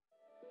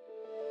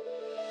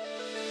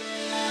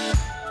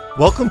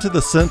Welcome to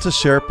the Sent to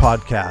Share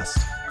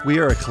podcast. We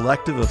are a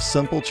collective of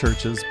simple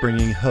churches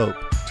bringing hope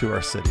to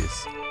our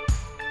cities.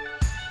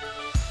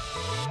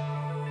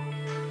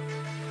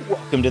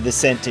 Welcome to the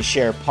Sent to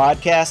Share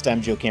podcast.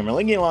 I'm Joe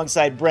Camerlingi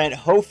alongside Brent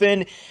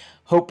Hofen.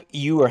 Hope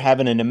you are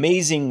having an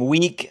amazing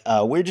week.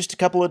 We're just a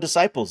couple of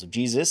disciples of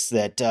Jesus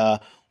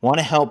that want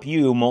to help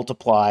you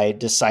multiply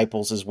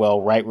disciples as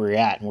well right where you're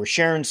at. And we're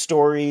sharing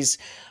stories.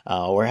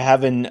 We're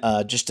having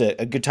just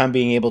a good time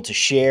being able to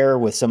share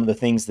with some of the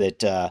things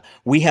that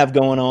we have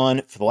going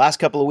on. For the last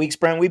couple of weeks,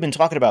 Brent, we've been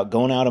talking about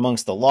going out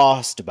amongst the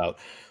lost, about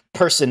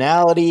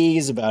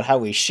personalities, about how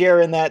we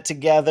share in that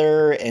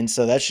together. And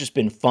so that's just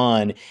been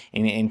fun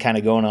and kind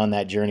of going on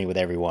that journey with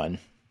everyone.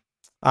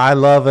 I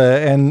love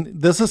it. And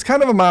this is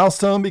kind of a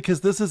milestone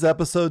because this is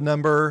episode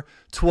number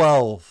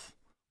 12.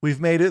 We've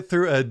made it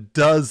through a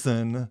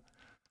dozen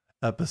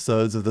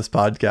episodes of this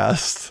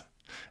podcast.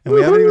 And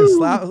we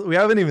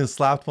haven't even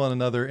slapped one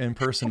another in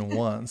person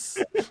once.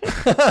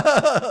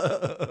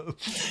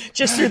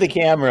 Just through the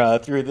camera,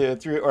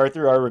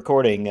 through our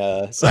recording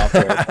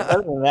software.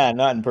 Other than that,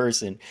 not in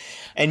person.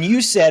 And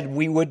you said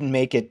we wouldn't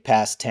make it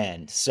past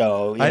 10.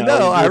 So I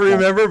know. I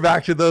remember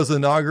back to those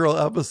inaugural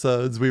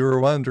episodes, we were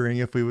wondering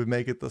if we would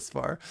make it this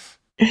far.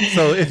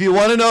 So if you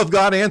want to know if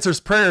God answers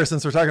prayer,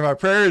 since we're talking about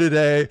prayer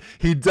today,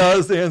 he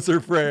does answer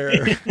prayer.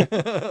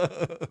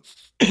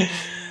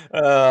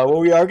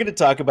 Well, we are going to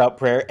talk about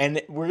prayer, and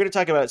we're going to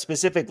talk about it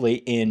specifically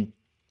in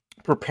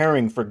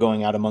preparing for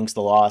going out amongst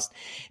the lost.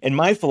 And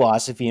my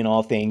philosophy in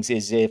all things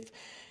is if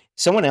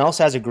someone else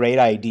has a great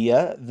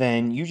idea,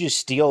 then you just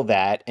steal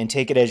that and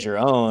take it as your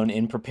own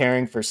in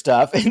preparing for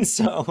stuff. And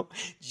so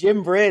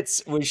Jim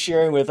Britz was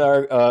sharing with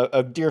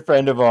a dear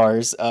friend of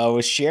ours,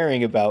 was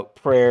sharing about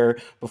prayer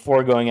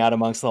before going out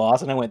amongst the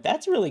lost. And I went,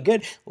 that's really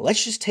good.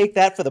 Let's just take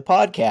that for the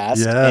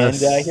podcast.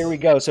 Yes. And here we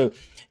go. So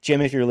Jim,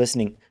 if you're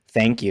listening,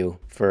 thank you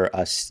for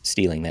us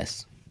stealing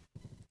this.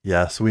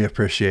 Yes, we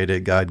appreciate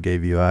it. God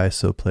gave you eyes,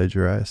 so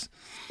plagiarize.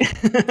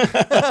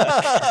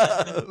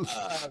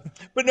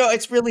 But no,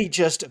 it's really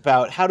just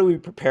about how do we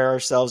prepare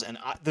ourselves. And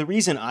the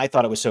reason I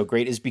thought it was so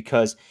great is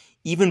because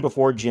even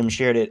before Jim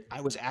shared it,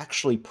 I was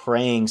actually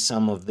praying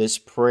some of this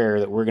prayer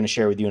that we're going to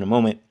share with you in a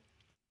moment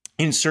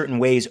in certain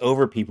ways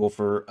over people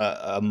for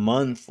a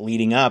month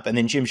leading up. And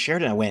then Jim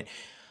shared it and I went,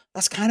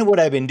 that's kind of what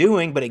I've been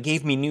doing, but it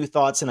gave me new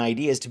thoughts and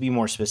ideas to be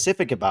more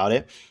specific about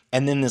it.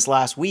 And then this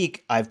last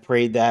week, I've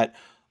prayed that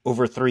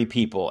over 3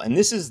 people. And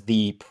this is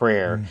the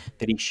prayer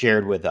that he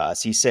shared with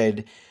us. He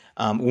said,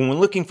 when we're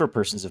looking for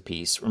persons of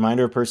peace,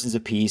 reminder of persons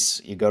of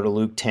peace, you go to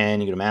Luke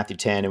 10, you go to Matthew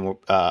 10, and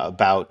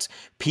about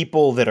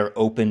people that are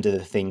open to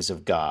the things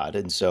of God.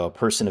 And so a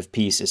person of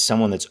peace is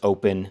someone that's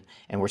open.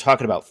 And we're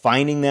talking about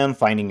finding them,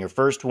 finding your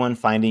first one,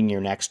 finding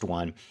your next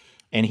one.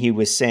 And he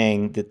was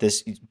saying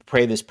that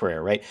pray this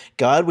prayer, right?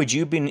 God, would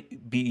you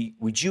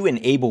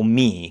enable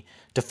me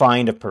to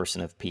find a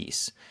person of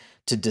peace,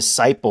 to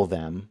disciple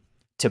them,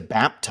 to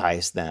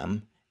baptize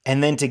them,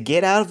 and then to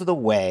get out of the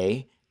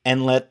way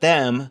and let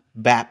them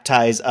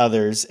baptize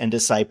others and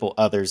disciple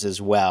others as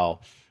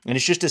well. And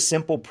it's just a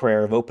simple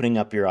prayer of opening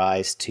up your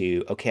eyes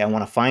to, okay, I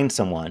want to find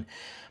someone,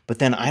 but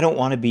then I don't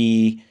want to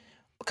be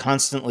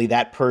constantly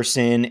that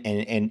person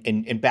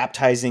and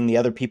baptizing the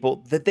other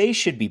people that they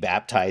should be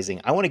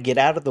baptizing. I want to get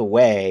out of the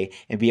way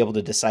and be able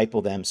to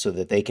disciple them so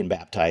that they can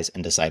baptize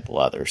and disciple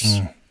others.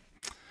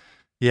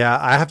 Yeah,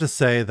 I have to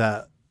say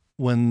that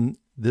when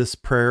this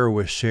prayer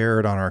was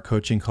shared on our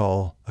coaching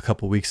call a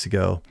couple weeks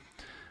ago,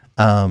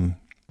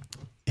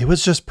 it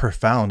was just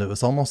profound. It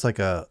was almost like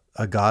a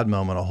God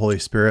moment, a Holy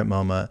Spirit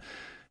moment,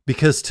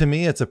 because to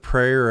me, it's a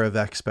prayer of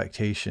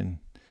expectation.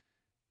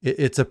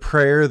 It's a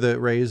prayer that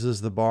raises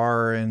the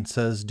bar and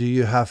says, do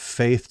you have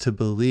faith to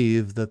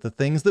believe that the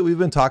things that we've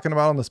been talking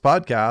about on this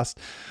podcast,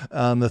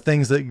 the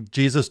things that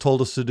Jesus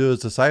told us to do as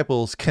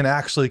disciples can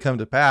actually come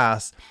to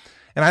pass?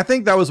 And I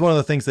think that was one of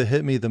the things that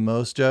hit me the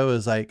most, Joe,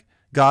 is like,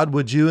 God,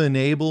 would you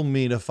enable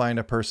me to find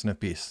a person of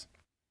peace?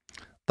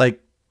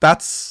 Like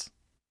that's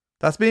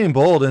being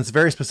bold, and it's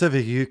very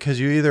specific because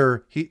you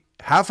either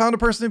have found a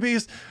person of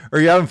peace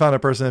or you haven't found a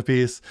person of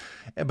peace.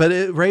 But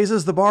it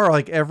raises the bar,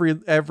 like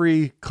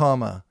every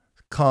comma,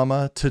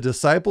 to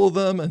disciple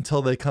them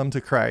until they come to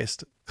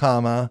Christ,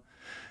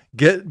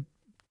 get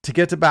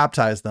to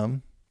baptize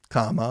them,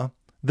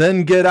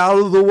 then get out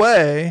of the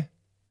way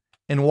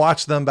and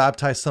watch them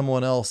baptize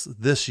someone else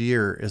this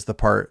year is the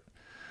part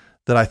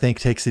that I think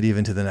takes it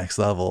even to the next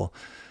level.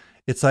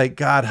 It's like,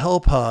 God,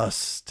 help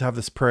us to have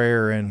this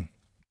prayer. And,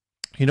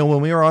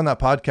 when we were on that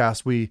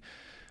podcast,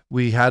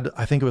 we had,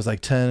 I think it was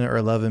like 10 or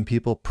 11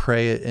 people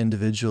pray it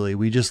individually.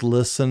 We just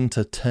listened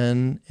to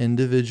 10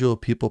 individual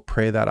people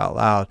pray that out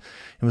loud.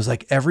 It was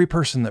like every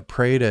person that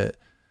prayed it,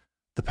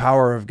 the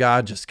power of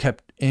God just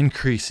kept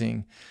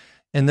increasing.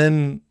 And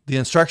then the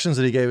instructions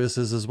that he gave us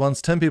is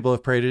once 10 people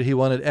have prayed it, he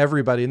wanted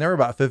everybody, and there were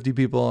about 50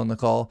 people on the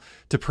call,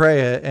 to pray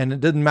it. And it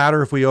didn't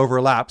matter if we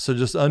overlap. So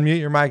just unmute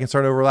your mic and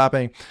start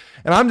overlapping.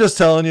 And I'm just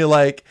telling you,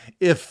 like,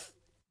 if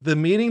the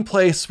meeting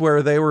place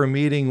where they were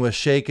meeting was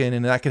shaken,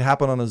 and that could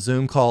happen on a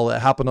Zoom call, it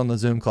happened on the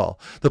Zoom call.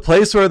 The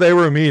place where they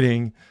were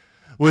meeting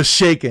was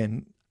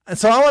shaken. And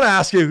so I want to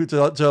ask you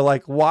to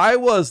like, why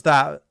was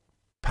that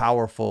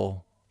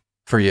powerful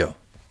for you?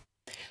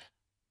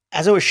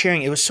 As I was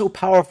sharing, it was so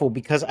powerful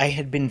because I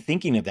had been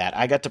thinking of that.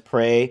 I got to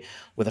pray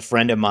with a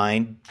friend of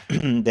mine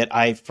that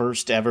I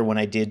first ever, when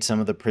I did some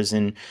of the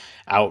prison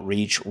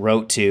outreach,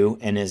 wrote to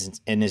and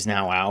is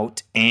now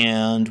out.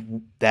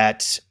 And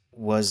that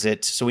was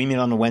it. So we met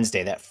on the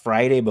Wednesday. That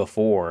Friday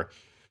before,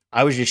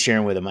 I was just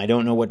sharing with him. I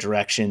don't know what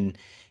direction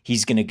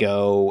he's going to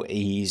go.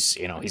 He's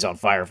on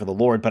fire for the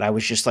Lord, but I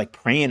was just like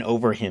praying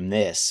over him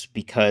this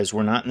because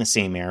we're not in the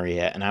same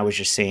area. And I was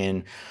just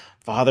saying,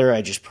 Father,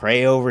 I just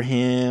pray over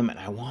him and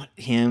I want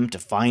him to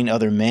find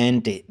other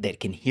men that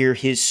can hear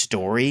his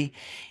story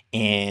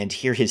and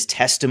hear his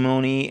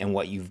testimony and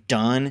what you've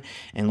done.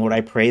 And Lord,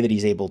 I pray that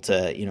he's able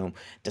to,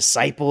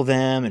 disciple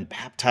them and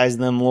baptize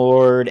them,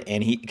 Lord.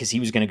 And because he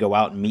was going to go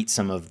out and meet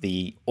some of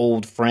the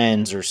old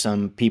friends or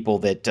some people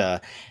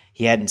that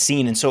he hadn't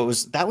seen. And so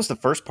that was the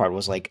first part,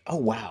 was like, oh,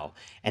 wow.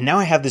 And now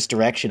I have this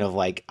direction of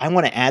like, I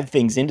want to add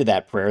things into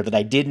that prayer that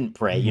I didn't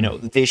pray,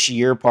 this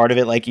year, part of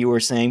it, like you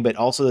were saying, but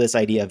also this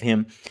idea of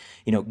him,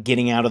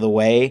 getting out of the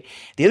way.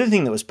 The other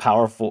thing that was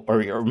powerful,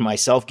 or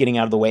myself getting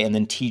out of the way and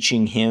then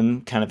teaching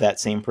him kind of that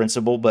same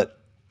principle, but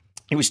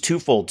it was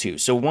twofold too.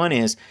 So one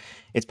is,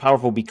 it's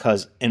powerful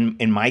because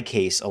in my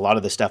case, a lot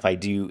of the stuff I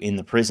do in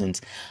the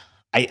prisons,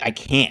 I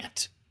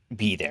can't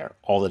be there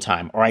all the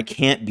time, or I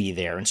can't be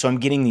there. And so I'm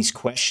getting these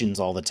questions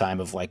all the time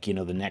of like, the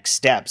next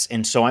steps.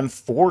 And so I'm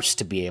forced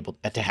to be able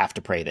to have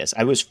to pray this.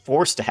 I was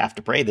forced to have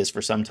to pray this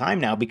for some time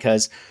now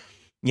because,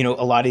 a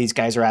lot of these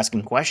guys are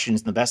asking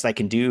questions. And the best I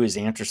can do is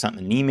answer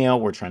something in an email.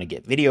 We're trying to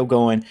get video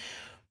going,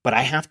 but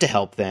I have to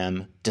help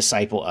them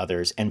disciple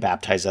others and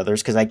baptize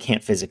others because I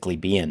can't physically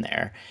be in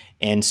there.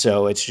 And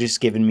so it's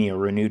just given me a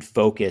renewed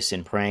focus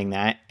in praying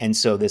that. And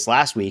so this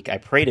last week, I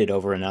prayed it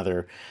over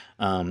another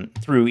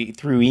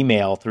through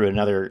email, through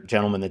another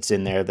gentleman that's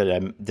in there that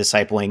I'm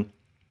discipling.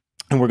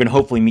 And we're going to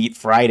hopefully meet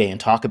Friday and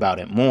talk about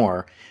it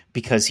more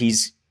because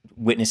he's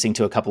witnessing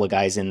to a couple of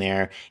guys in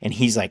there. And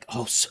he's like,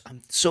 oh,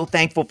 I'm so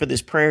thankful for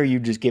this prayer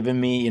you've just given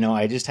me.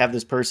 I just have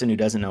this person who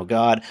doesn't know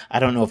God. I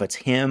don't know if it's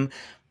him,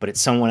 but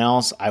it's someone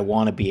else. I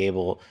want to be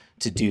able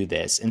to do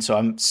this. And so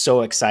I'm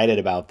so excited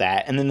about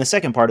that. And then the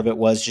second part of it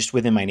was just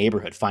within my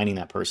neighborhood, finding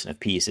that person of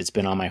peace. It's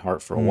been on my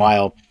heart for a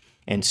while.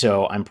 And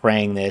so I'm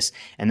praying this,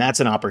 and that's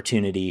an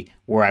opportunity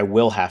where I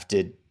will have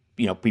to,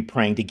 be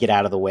praying to get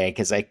out of the way,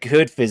 because I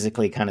could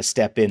physically kind of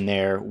step in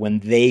there when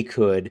they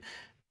could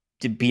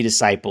to be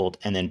discipled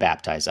and then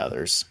baptize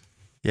others.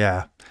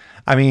 Yeah.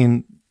 I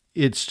mean,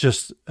 it's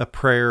just a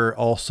prayer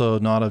also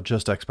not of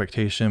just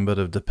expectation, but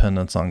of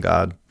dependence on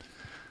God.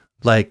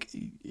 Like,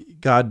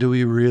 God, do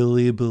we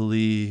really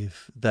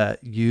believe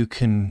that you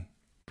can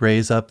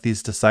raise up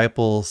these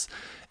disciples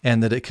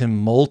and that it can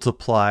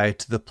multiply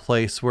to the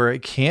place where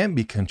it can't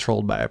be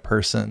controlled by a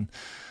person?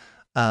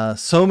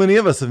 So many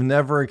of us have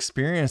never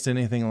experienced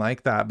anything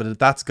like that, but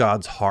that's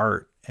God's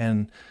heart.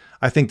 And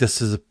I think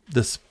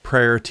this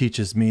prayer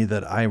teaches me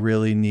that I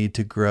really need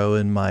to grow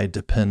in my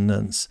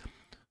dependence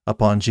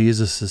upon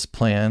Jesus's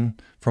plan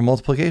for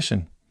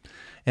multiplication.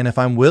 And if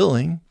I'm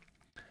willing,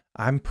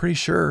 I'm pretty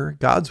sure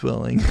God's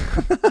willing.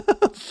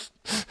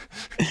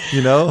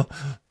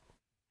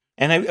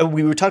 And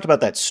we were talking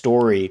about that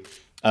story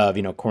of,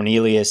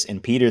 Cornelius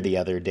and Peter the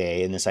other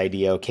day, and this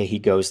idea, okay, he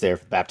goes there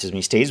for baptism,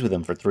 he stays with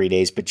them for 3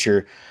 days, but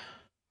your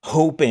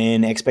hope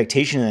and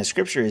expectation in the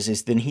scripture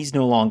is then he's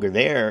no longer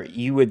there.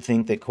 You would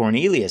think that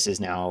Cornelius is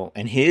now,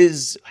 and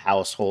his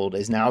household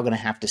is now going to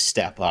have to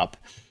step up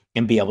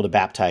and be able to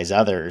baptize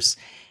others.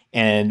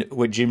 And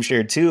what Jim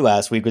shared too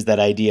last week was that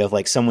idea of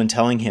like someone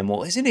telling him,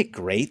 well, isn't it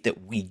great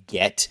that we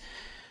get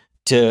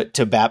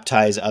to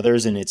baptize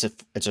others? And it's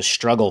a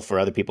struggle for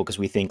other people because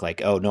we think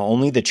like, oh no,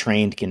 only the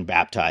trained can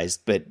baptize.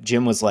 But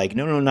Jim was like,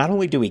 no, not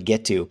only do we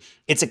get to,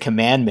 it's a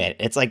commandment.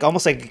 It's like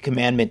almost like a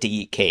commandment to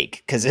eat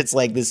cake, because it's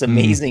like this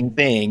amazing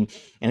thing.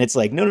 And it's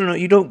like, no,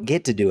 you don't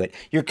get to do it.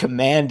 You're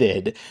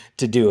commanded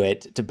to do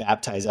it, to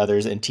baptize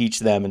others and teach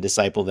them and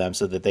disciple them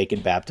so that they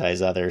can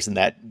baptize others. And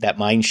that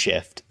mind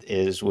shift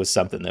was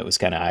something that was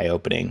kind of eye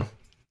opening.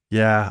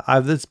 Yeah,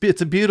 it's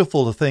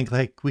beautiful to think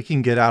like we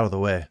can get out of the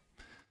way.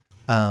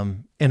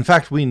 In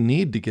fact, we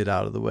need to get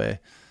out of the way.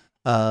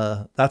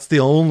 That's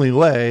the only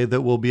way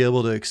that we'll be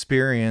able to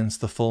experience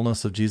the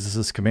fullness of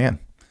Jesus's command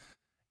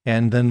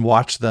and then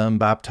watch them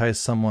baptize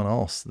someone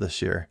else this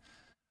year.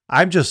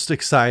 I'm just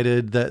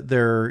excited that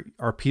there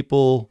are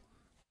people,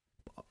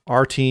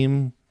 our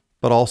team,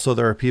 but also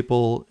there are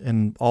people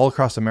in all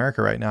across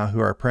America right now who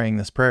are praying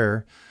this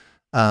prayer.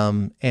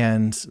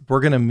 And we're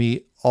going to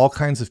meet all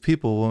kinds of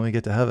people when we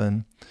get to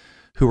heaven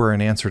who are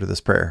an answer to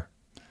this prayer.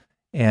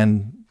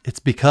 And it's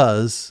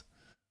because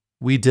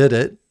we did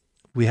it.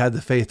 We had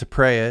the faith to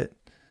pray it.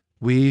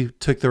 We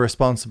took the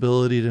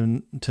responsibility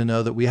to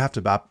know that we have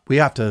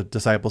to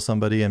disciple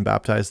somebody and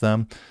baptize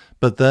them.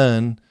 But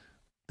then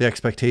the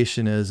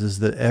expectation is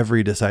that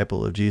every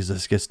disciple of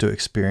Jesus gets to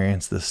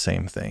experience the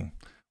same thing.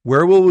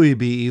 Where will we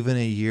be even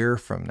a year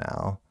from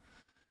now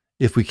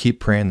if we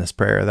keep praying this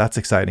prayer? That's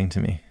exciting to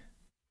me.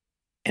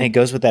 And it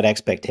goes with that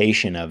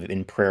expectation of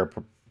in prayer,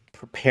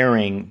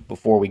 preparing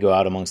before we go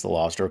out amongst the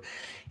lost, or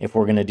if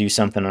we're going to do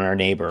something on our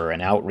neighbor,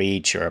 an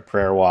outreach or a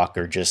prayer walk,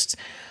 or just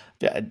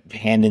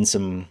hand in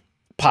some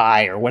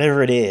pie or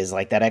whatever it is,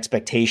 like that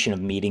expectation of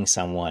meeting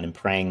someone and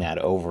praying that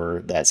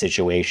over that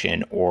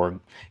situation, or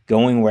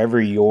going wherever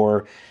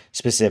your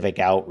specific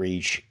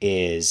outreach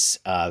is,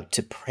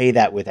 to pray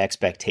that with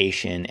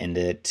expectation, and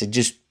to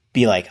just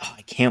be like, oh,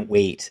 I can't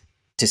wait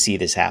to see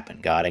this happen,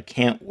 God. I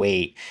can't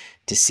wait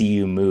to see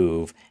you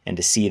move and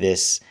to see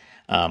this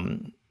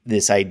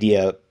this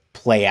idea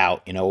play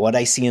out. You know, what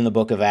I see in the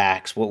book of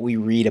Acts, what we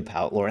read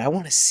about, Lord, I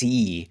want to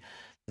see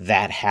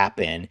that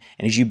happen.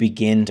 And as you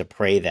begin to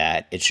pray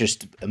that, it's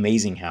just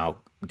amazing how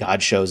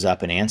God shows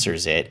up and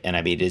answers it. And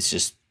I mean, it's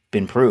just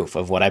been proof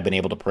of what I've been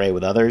able to pray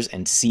with others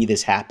and see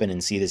this happen,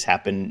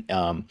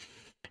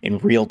 in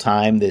real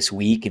time this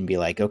week, and be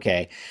like,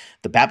 okay,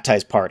 the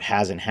baptized part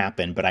hasn't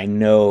happened, but I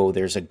know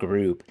there's a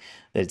group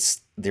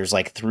there's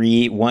like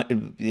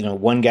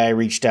one guy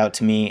reached out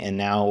to me, and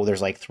now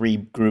there's like 3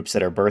 groups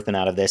that are birthing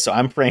out of this. So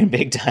I'm praying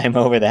big time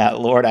over that.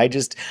 Lord, I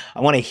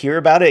want to hear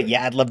about it.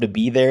 Yeah, I'd love to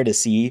be there to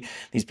see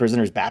these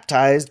prisoners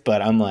baptized,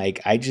 but I'm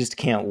like, I just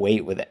can't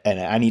wait with it. And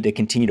I need to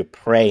continue to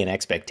pray in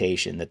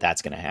expectation that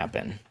that's going to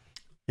happen.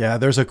 Yeah,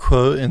 there's a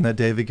quote in the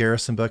David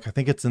Garrison book. I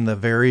think it's in the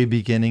very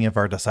beginning of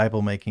our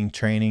disciple making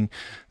training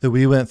that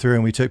we went through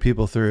and we took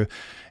people through.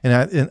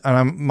 And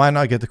I might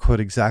not get the quote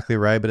exactly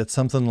right, but it's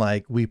something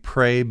like, we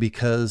pray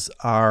because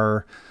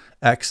our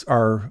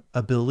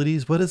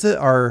abilities, what is it?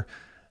 Our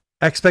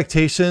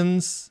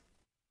expectations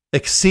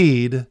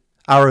exceed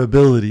our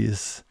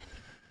abilities,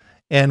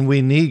 and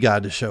we need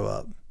God to show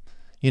up,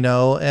 you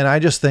know? And I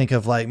just think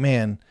of like,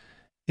 man,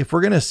 if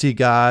we're going to see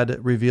God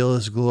reveal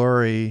his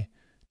glory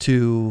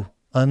to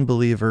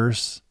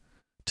unbelievers,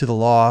 to the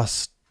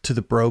lost, to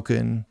the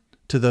broken,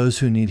 to those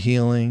who need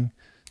healing,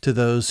 to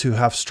those who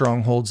have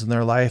strongholds in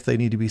their life they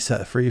need to be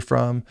set free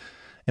from,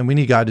 and we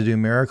need God to do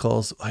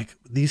miracles, like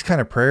these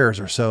kind of prayers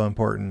are so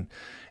important.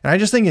 And I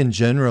just think in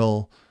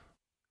general,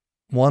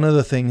 one of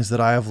the things that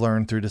I have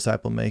learned through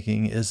disciple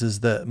making is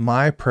that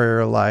my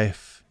prayer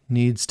life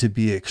needs to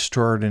be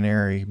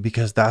extraordinary,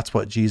 because that's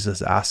what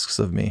Jesus asks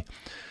of me.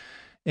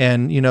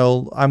 And, you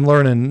know, I'm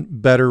learning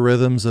better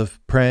rhythms of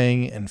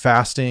praying and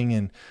fasting,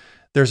 and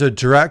there's a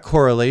direct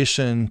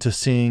correlation to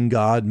seeing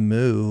God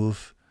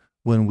move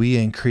when we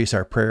increase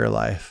our prayer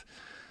life.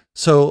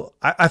 So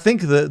I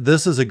think that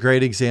this is a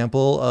great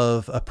example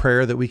of a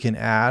prayer that we can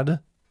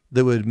add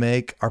that would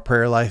make our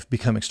prayer life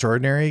become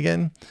extraordinary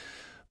again.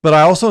 But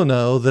I also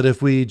know that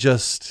if we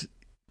just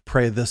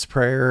pray this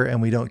prayer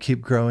and we don't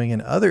keep growing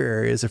in other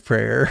areas of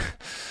prayer,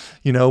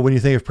 you know, when you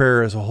think of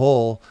prayer as a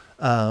whole,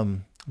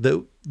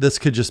 that this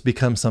could just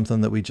become something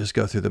that we just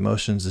go through the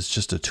motions. It's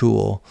just a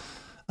tool.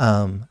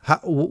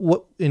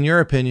 What, in your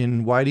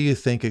opinion, why do you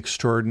think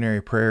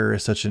extraordinary prayer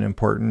is such an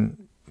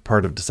important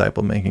part of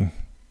disciple making?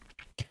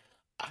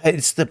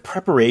 It's the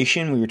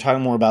preparation. We were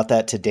talking more about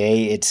that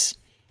today. It's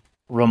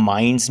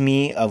reminds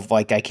me of,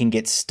 like, I can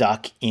get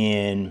stuck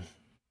in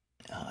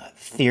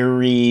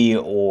theory,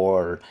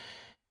 or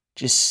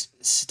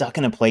just stuck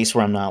in a place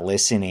where I'm not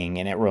listening,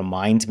 and it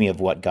reminds me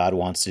of what God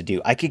wants to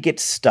do. I could get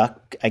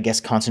stuck, I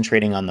guess,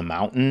 concentrating on the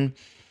mountain,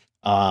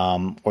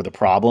 or the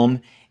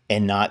problem,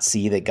 and not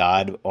see that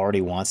God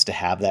already wants to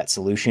have that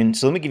solution.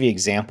 So let me give you an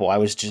example. I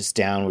was just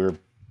down, we were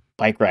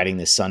bike riding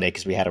this Sunday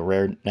because we had a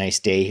rare nice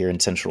day here in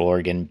Central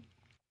Oregon.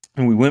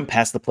 And we went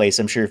past the place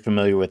I'm sure you're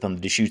familiar with, on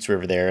the Deschutes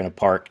River there, in a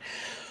park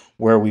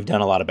where we've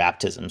done a lot of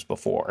baptisms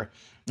before.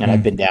 And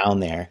I've been down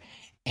there.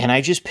 And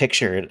I just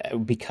pictured,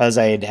 because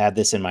I had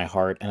this in my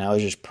heart, and I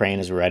was just praying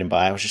as we were riding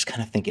by, I was just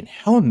kind of thinking,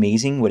 how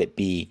amazing would it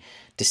be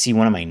to see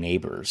one of my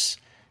neighbors,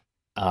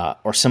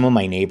 or some of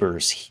my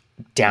neighbors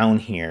down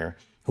here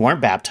who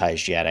aren't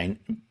baptized yet,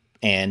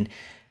 and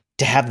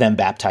to have them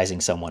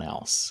baptizing someone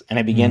else. And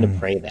I began to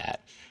pray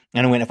that.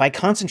 And I went, if I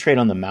concentrate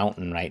on the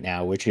mountain right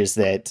now, which is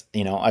that,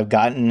 you know, I've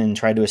gotten and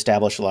tried to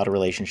establish a lot of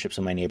relationships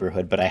in my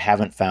neighborhood, but I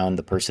haven't found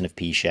the person of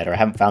peace yet, or I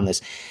haven't found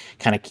this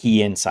kind of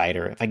key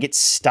insider. If I get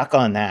stuck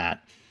on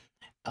that,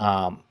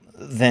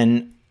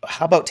 then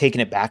how about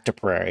taking it back to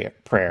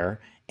prayer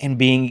and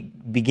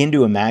begin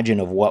to imagine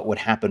of what would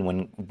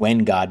happen when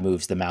God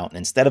moves the mountain,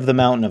 instead of the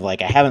mountain of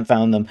like, I haven't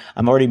found them.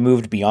 I'm already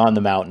moved beyond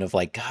the mountain of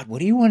like, God, what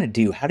do you want to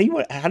do? How do you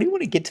want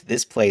to get to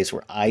this place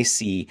where I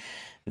see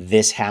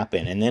this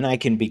happen? And then I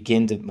can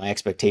my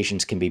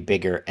expectations can be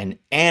bigger, and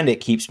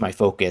it keeps my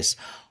focus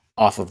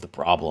off of the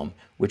problem,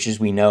 which, as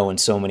we know, in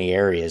so many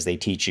areas, they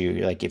teach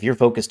you, like, if you're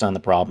focused on the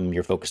problem,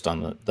 you're focused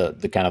on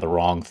the kind of the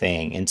wrong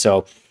thing. And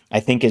so I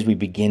think as we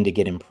begin to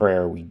get in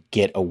prayer, we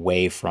get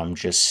away from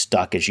just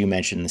stuck, as you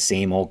mentioned, the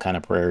same old kind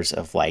of prayers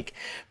of like,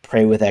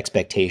 pray with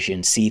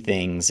expectation, see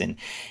things,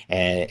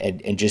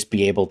 and just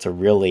be able to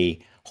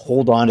really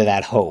hold on to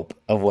that hope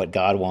of what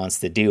God wants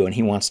to do. And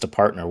he wants to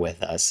partner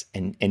with us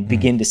and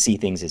begin to see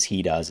things as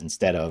he does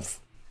instead of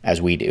as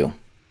we do.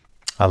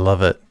 I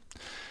love it.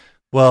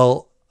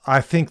 Well,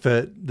 I think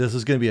that this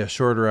is going to be a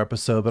shorter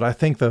episode, but I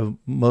think the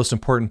most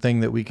important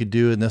thing that we could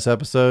do in this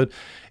episode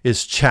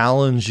is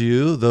challenge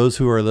you, those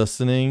who are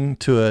listening,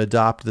 to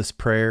adopt this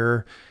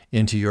prayer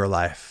into your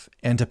life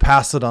and to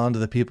pass it on to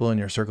the people in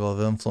your circle of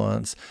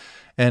influence.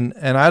 And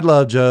I'd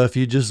love, Joe, if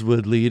you just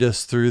would lead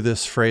us through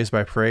this phrase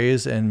by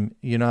phrase. And,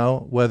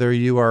 whether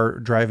you are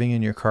driving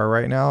in your car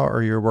right now,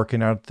 or you're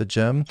working out at the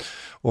gym,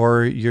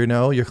 or,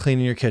 you're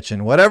cleaning your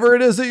kitchen, whatever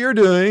it is that you're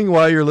doing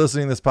while you're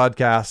listening to this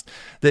podcast,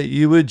 that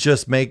you would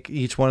just make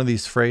each one of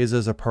these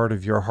phrases a part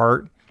of your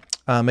heart.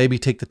 Maybe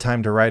take the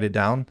time to write it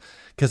down,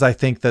 because I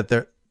think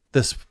that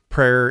this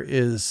prayer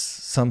is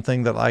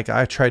something that, like,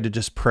 I tried to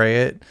just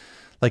pray it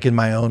like in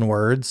my own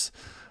words,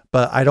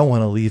 but I don't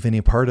want to leave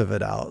any part of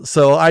it out.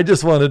 So I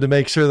just wanted to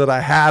make sure that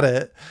I had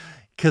it,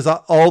 because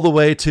all the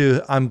way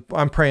to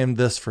I'm praying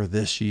this for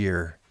this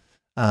year.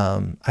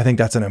 I think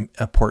that's an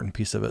important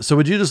piece of it. So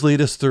would you just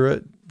lead us through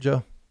it,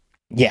 Joe?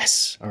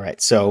 Yes. All right.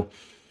 So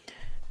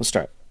we'll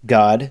start.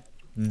 God,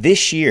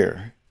 this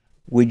year,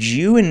 would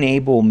you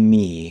enable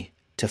me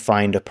to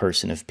find a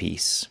person of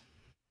peace?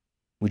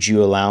 Would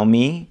you allow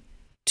me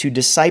to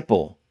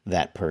disciple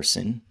that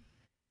person?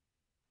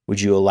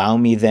 Would you allow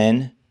me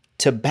then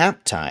to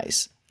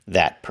baptize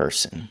that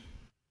person?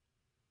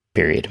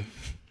 Period.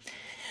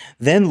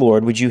 Then,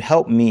 Lord, would you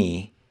help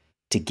me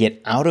to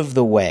get out of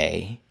the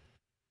way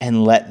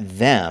and let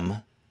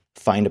them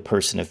find a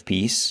person of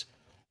peace,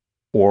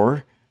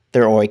 or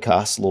their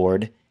oikos,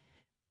 Lord,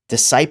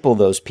 disciple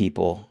those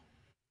people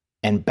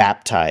and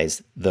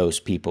baptize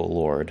those people,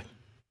 Lord.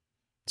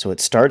 So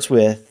it starts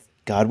with,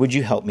 God, would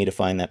you help me to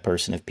find that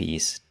person of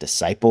peace,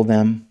 disciple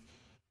them,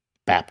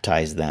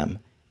 baptize them,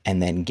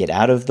 and then get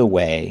out of the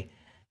way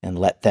and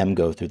let them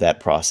go through that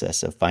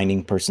process of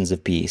finding persons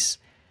of peace,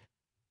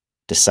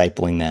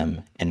 discipling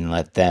them, and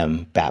let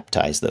them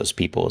baptize those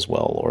people as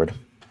well, Lord.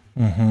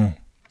 Mm-hmm.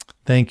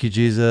 Thank you,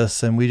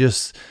 Jesus. And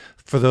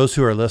for those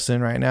who are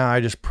listening right now,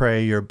 I just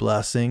pray your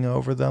blessing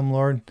over them,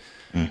 Lord,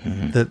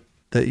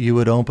 that you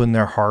would open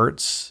their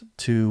hearts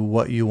to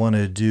what you want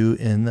to do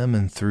in them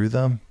and through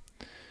them.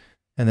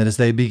 And that as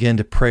they begin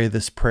to pray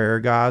this prayer,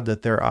 God,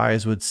 that their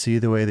eyes would see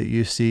the way that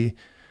you see,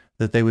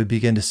 that they would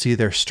begin to see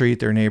their street,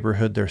 their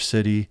neighborhood, their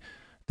city,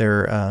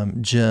 their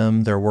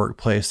gym, their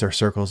workplace, their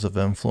circles of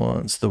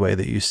influence, the way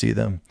that you see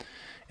them.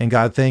 And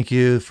God, thank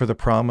you for the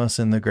promise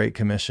in the Great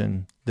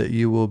Commission that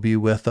you will be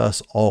with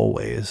us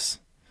always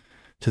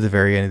to the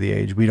very end of the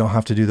age. We don't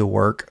have to do the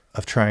work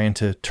of trying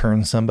to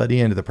turn somebody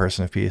into the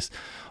person of peace.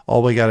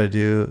 All we got to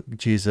do,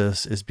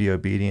 Jesus, is be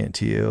obedient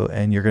to you,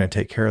 and you're going to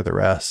take care of the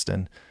rest.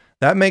 And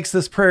that makes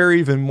this prayer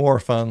even more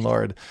fun,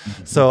 Lord.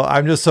 So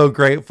I'm just so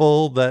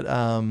grateful that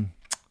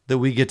that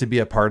we get to be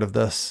a part of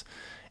this.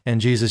 And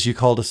Jesus, you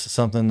called us to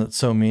something that's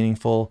so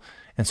meaningful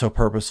and so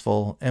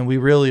purposeful. And we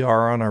really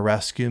are on a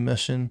rescue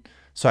mission.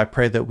 So I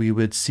pray that we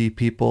would see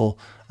people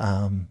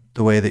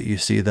the way that you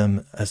see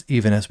them,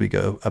 even as we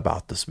go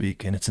about this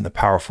week. And it's in the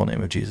powerful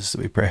name of Jesus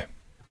that we pray.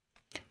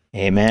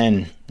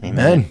 Amen.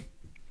 Amen.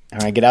 All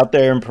right, get out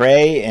there and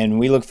pray. And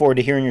we look forward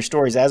to hearing your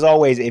stories. As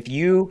always, if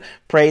you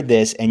prayed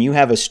this and you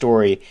have a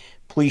story,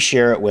 please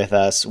share it with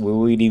us.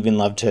 We'd even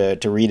love to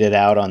read it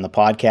out on the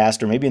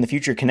podcast, or maybe in the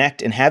future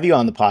connect and have you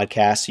on the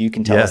podcast so you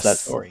can tell us that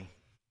story.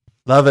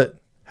 Love it.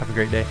 Have a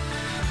great day.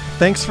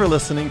 Thanks for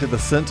listening to the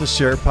Sent to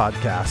Share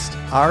podcast.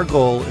 Our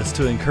goal is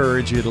to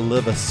encourage you to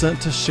live a sent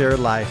to share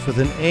life with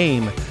an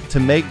aim to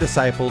make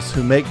disciples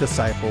who make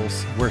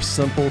disciples, where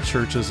simple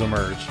churches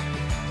emerge.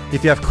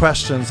 If you have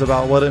questions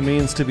about what it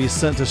means to be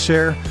sent to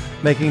share,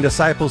 making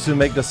disciples who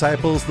make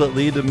disciples that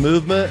lead to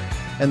movement,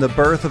 and the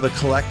birth of a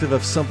collective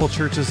of simple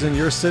churches in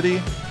your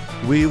city,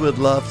 we would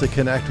love to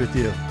connect with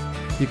you.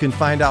 You can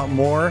find out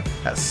more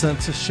at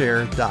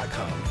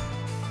senttoshare.com.